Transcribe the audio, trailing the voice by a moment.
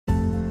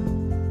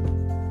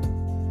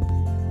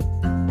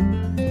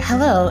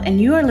Hello, and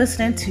you are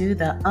listening to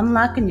the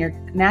Unlocking Your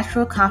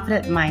Natural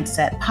Confident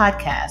Mindset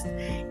podcast.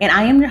 And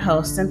I am your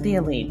host, Cynthia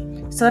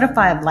Lee,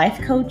 certified life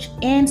coach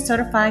and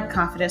certified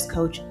confidence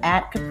coach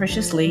at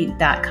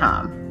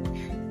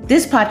capriciously.com.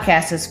 This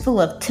podcast is full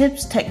of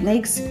tips,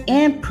 techniques,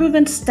 and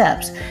proven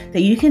steps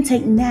that you can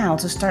take now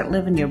to start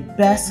living your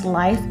best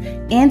life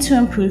and to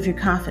improve your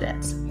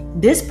confidence.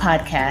 This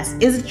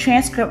podcast is a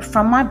transcript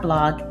from my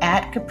blog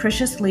at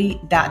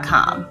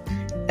capriciously.com.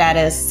 That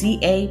is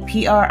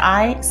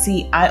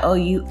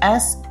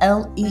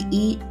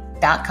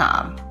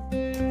capriciouslee.com.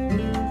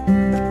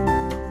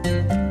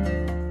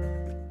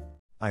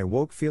 I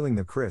awoke feeling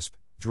the crisp,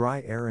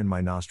 dry air in my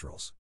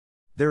nostrils.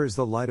 There is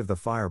the light of the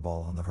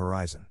fireball on the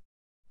horizon.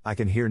 I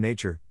can hear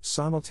nature,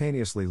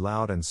 simultaneously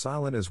loud and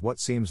silent as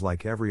what seems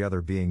like every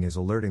other being is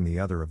alerting the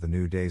other of the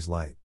new day's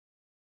light.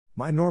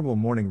 My normal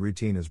morning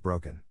routine is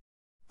broken.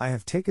 I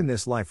have taken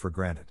this life for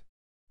granted.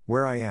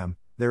 Where I am,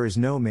 there is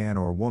no man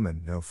or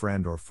woman, no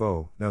friend or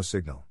foe, no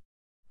signal.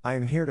 I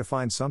am here to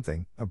find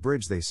something, a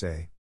bridge they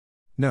say.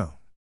 No.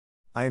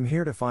 I am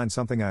here to find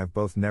something I have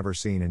both never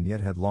seen and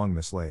yet had long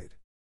mislaid.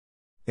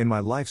 In my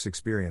life's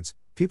experience,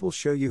 people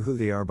show you who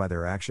they are by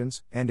their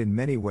actions, and in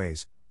many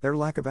ways, their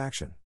lack of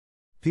action.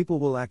 People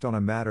will act on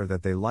a matter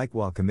that they like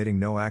while committing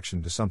no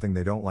action to something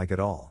they don't like at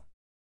all.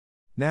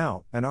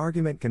 Now, an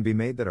argument can be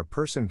made that a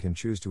person can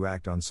choose to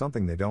act on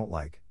something they don't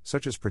like,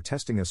 such as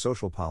protesting a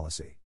social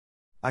policy.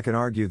 I can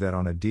argue that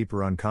on a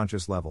deeper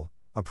unconscious level,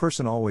 a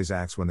person always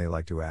acts when they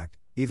like to act,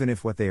 even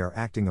if what they are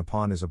acting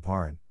upon is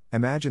abhorrent.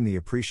 Imagine the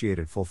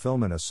appreciated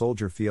fulfillment a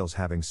soldier feels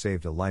having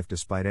saved a life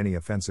despite any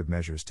offensive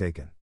measures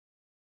taken.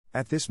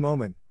 At this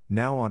moment,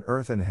 now on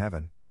earth and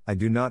heaven, I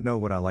do not know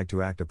what I like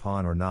to act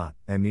upon or not,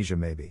 amnesia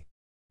maybe.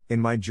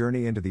 In my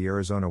journey into the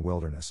Arizona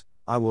wilderness,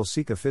 I will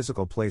seek a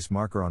physical place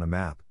marker on a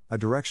map, a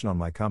direction on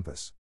my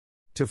compass.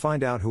 To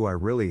find out who I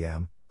really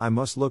am, I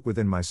must look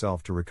within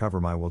myself to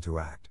recover my will to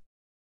act.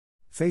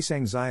 Face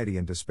anxiety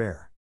and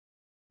despair.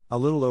 A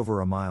little over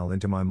a mile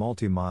into my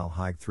multi-mile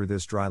hike through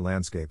this dry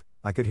landscape,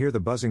 I could hear the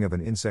buzzing of an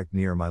insect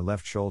near my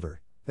left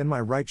shoulder, then my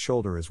right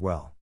shoulder as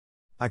well.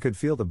 I could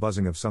feel the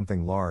buzzing of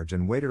something large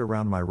and weighted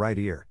around my right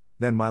ear,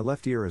 then my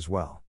left ear as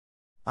well.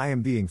 I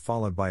am being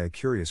followed by a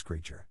curious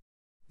creature.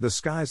 The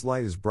sky's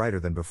light is brighter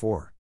than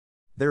before.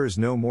 There is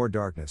no more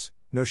darkness,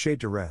 no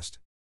shade to rest.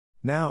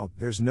 Now,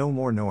 there's no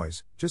more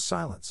noise, just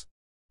silence.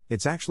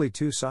 It's actually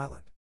too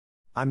silent.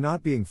 I'm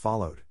not being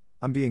followed,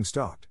 I'm being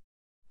stalked.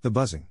 The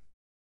buzzing.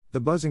 The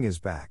buzzing is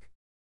back.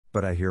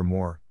 But I hear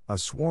more, a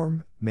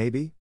swarm,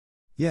 maybe?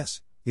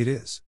 Yes, it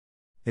is.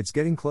 It's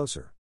getting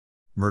closer.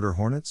 Murder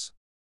hornets?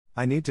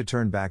 I need to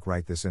turn back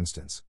right this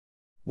instant.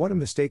 What a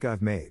mistake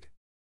I've made.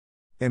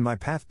 In my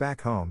path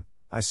back home,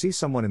 I see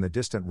someone in the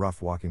distant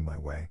rough walking my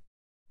way.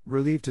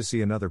 Relieved to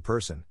see another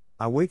person,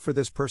 I wait for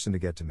this person to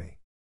get to me.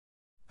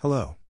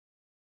 Hello.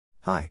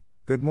 Hi,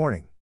 good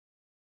morning.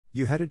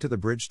 You headed to the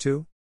bridge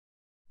too?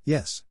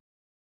 Yes.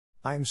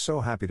 I am so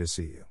happy to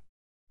see you.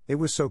 It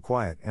was so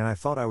quiet and I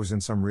thought I was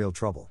in some real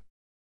trouble.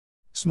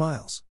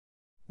 Smiles.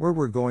 Where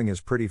we're going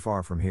is pretty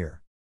far from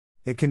here.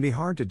 It can be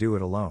hard to do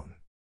it alone.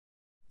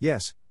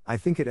 Yes, I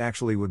think it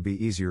actually would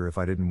be easier if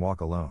I didn't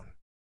walk alone.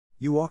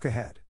 You walk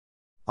ahead.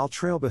 I'll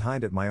trail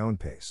behind at my own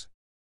pace.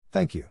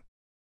 Thank you.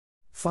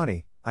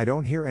 Funny, I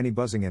don't hear any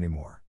buzzing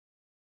anymore.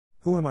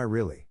 Who am I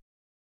really?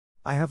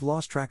 I have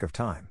lost track of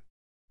time.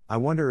 I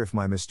wonder if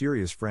my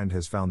mysterious friend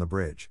has found the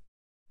bridge.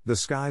 The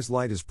sky's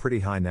light is pretty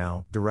high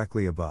now,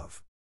 directly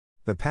above.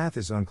 The path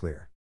is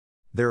unclear.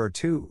 There are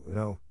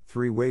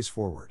 3 ways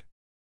forward.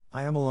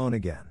 I am alone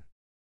again.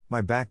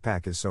 My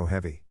backpack is so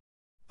heavy.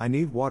 I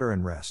need water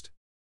and rest.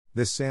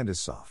 This sand is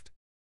soft.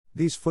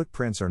 These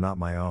footprints are not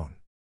my own.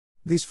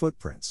 These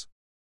footprints.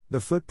 The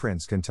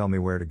footprints can tell me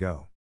where to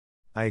go.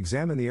 I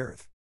examine the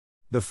earth.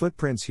 The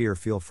footprints here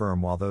feel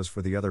firm while those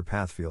for the other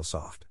path feel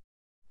soft.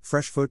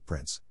 Fresh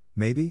footprints,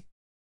 maybe?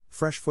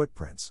 Fresh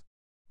footprints.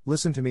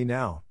 Listen to me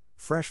now,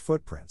 fresh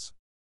footprints.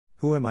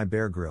 Who am I,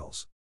 Bear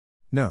Grylls?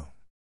 No.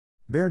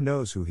 Bear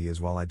knows who he is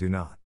while I do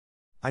not.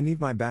 I need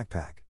my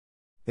backpack.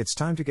 It's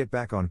time to get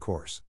back on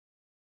course.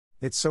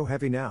 It's so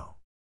heavy now.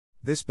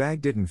 This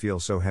bag didn't feel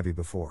so heavy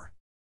before.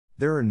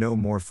 There are no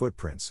more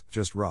footprints,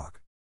 just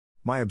rock.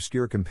 My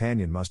obscure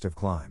companion must have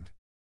climbed.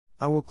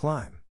 I will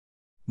climb.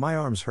 My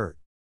arms hurt.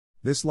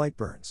 This light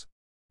burns.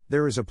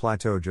 There is a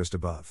plateau just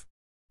above.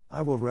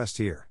 I will rest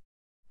here.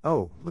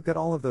 Oh, look at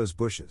all of those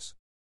bushes.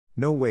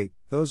 No wait,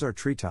 those are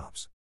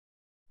treetops.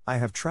 I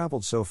have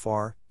traveled so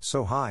far,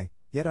 so high,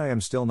 yet I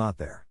am still not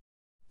there.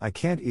 I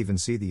can't even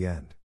see the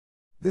end.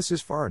 This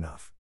is far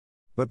enough.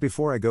 But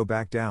before I go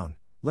back down,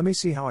 let me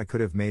see how I could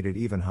have made it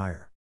even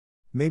higher.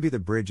 Maybe the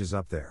bridge is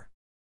up there.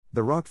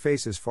 The rock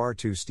face is far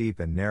too steep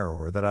and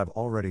narrower that I've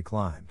already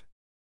climbed.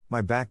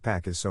 My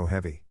backpack is so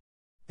heavy.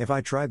 If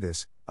I tried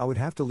this, I would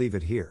have to leave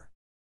it here.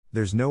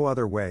 There's no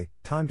other way,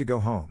 time to go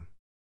home.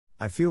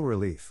 I feel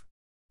relief.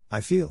 I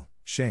feel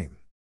shame.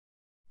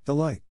 The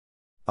light.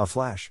 A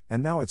flash,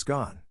 and now it's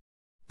gone.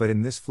 But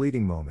in this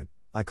fleeting moment,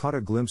 I caught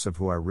a glimpse of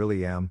who I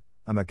really am.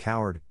 I'm a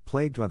coward,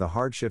 plagued by the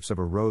hardships of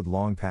a road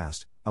long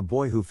past, a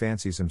boy who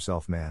fancies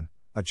himself man,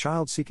 a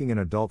child seeking an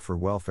adult for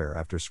welfare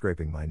after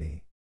scraping my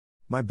knee.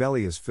 My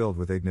belly is filled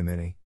with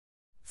ignominy.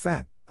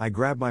 Fat, I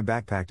grab my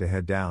backpack to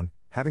head down,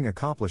 having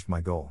accomplished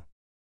my goal.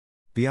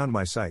 Beyond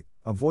my sight,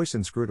 a voice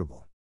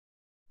inscrutable.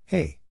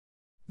 Hey!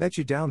 That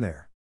you down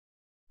there?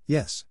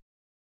 Yes.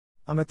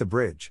 I'm at the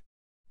bridge.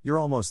 You're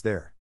almost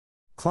there.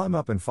 Climb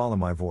up and follow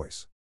my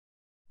voice.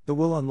 The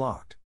will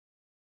unlocked.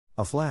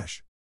 A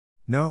flash.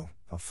 No,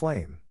 a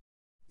flame.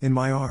 In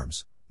my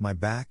arms, my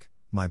back,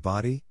 my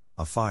body,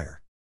 a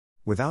fire.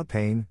 Without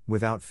pain,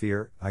 without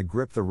fear, I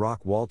gripped the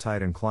rock wall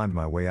tight and climbed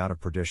my way out of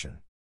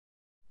perdition.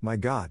 My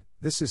God,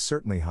 this is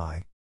certainly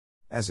high.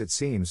 As it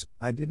seems,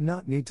 I did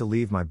not need to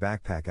leave my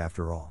backpack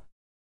after all.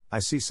 I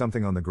see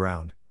something on the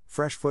ground,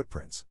 fresh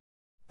footprints.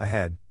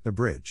 Ahead, the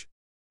bridge.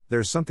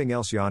 There's something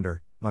else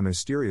yonder, my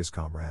mysterious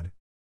comrade.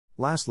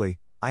 Lastly,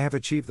 I have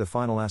achieved the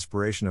final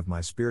aspiration of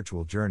my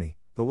spiritual journey,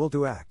 the will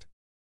to act.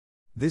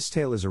 This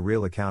tale is a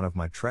real account of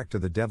my trek to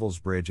the Devil's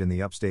Bridge in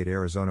the upstate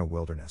Arizona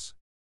wilderness.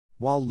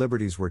 While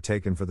liberties were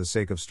taken for the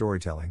sake of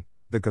storytelling,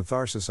 the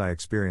catharsis I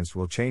experienced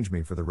will change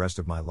me for the rest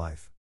of my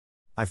life.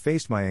 I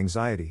faced my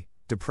anxiety,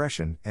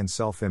 depression, and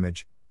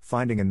self-image,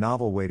 finding a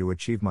novel way to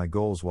achieve my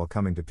goals while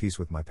coming to peace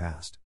with my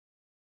past.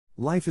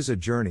 Life is a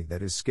journey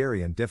that is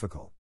scary and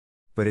difficult.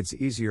 But it's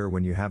easier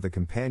when you have the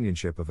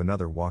companionship of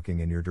another walking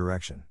in your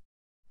direction.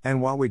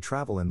 And while we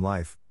travel in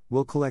life,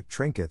 we'll collect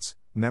trinkets,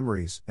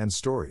 memories, and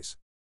stories.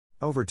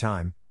 Over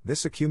time,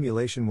 this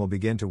accumulation will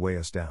begin to weigh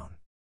us down.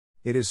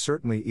 It is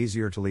certainly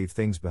easier to leave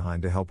things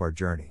behind to help our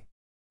journey.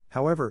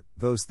 However,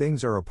 those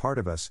things are a part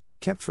of us,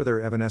 kept for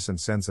their evanescent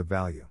sense of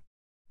value.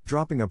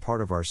 Dropping a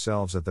part of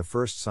ourselves at the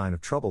first sign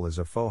of trouble is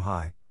a faux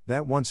high,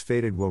 that once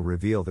faded will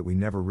reveal that we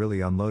never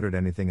really unloaded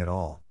anything at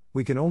all,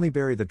 we can only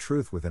bury the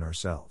truth within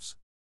ourselves.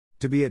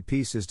 To be at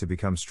peace is to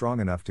become strong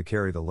enough to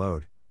carry the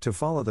load, to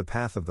follow the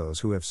path of those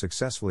who have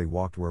successfully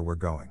walked where we're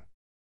going.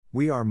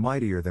 We are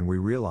mightier than we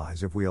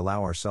realize if we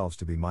allow ourselves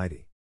to be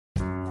mighty.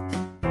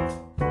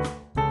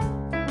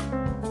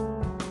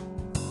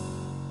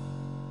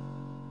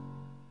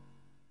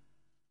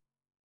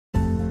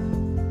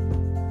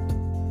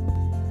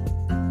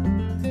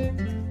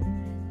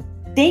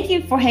 Thank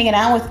you for hanging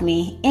out with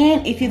me,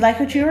 and if you like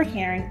what you are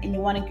hearing and you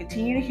want to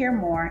continue to hear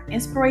more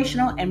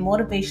inspirational and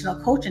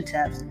motivational coaching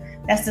tips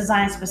that's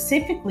designed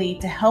specifically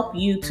to help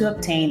you to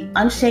obtain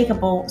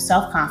unshakable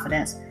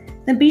self-confidence,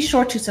 then be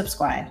sure to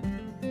subscribe.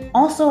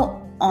 Also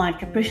on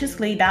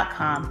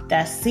capriciouslee.com,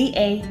 that's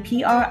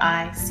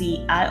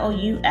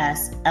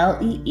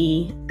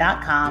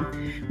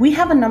capriciouslee.com, we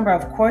have a number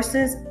of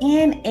courses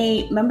and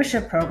a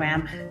membership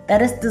program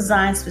that is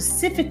designed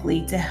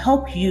specifically to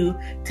help you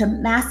to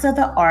master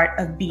the art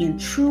of being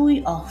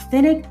truly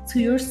authentic to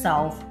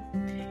yourself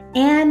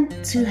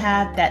and to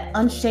have that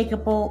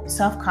unshakable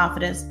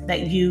self-confidence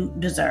that you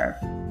deserve.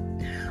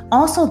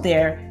 Also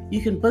there,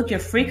 you can book your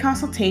free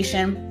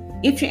consultation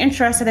if you're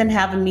interested in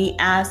having me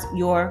as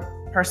your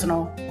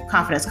personal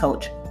confidence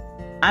coach.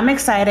 I'm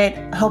excited.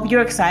 I hope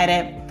you're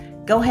excited.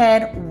 Go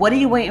ahead. What are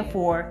you waiting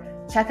for?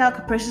 Check out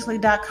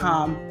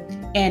capriciouslee.com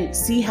and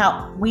see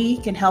how we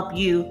can help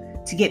you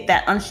to get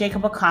that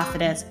unshakable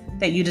confidence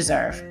that you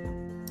deserve.